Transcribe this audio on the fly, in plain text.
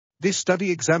This study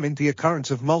examined the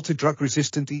occurrence of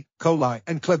multidrug-resistant E. coli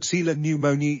and Klebsiella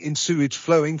pneumoniae in sewage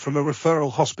flowing from a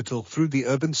referral hospital through the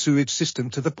urban sewage system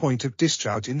to the point of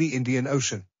discharge in the Indian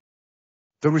Ocean.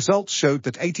 The results showed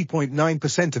that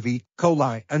 80.9% of E.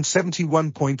 coli and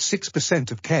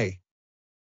 71.6% of K.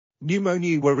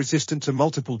 pneumoniae were resistant to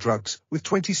multiple drugs, with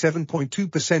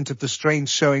 27.2% of the strains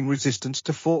showing resistance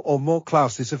to 4 or more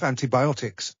classes of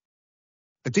antibiotics.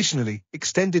 Additionally,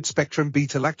 extended-spectrum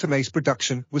beta-lactamase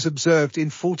production was observed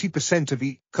in 40% of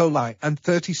E. coli and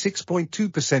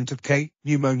 36.2% of K.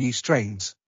 pneumoniae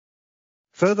strains.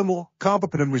 Furthermore,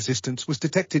 carbapenem resistance was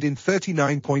detected in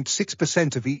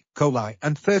 39.6% of E. coli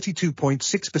and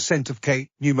 32.6% of K.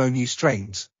 pneumoniae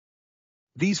strains.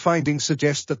 These findings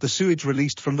suggest that the sewage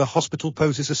released from the hospital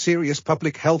poses a serious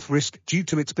public health risk due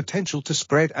to its potential to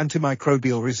spread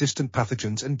antimicrobial-resistant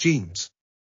pathogens and genes.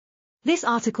 This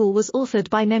article was authored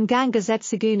by Nemganga Z.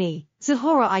 Seguni,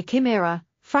 Zuhura I. Kimera,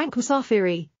 Frank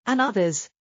Msafiri, and others.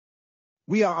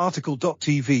 We are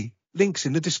RTCLTV, links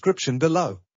in the description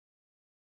below.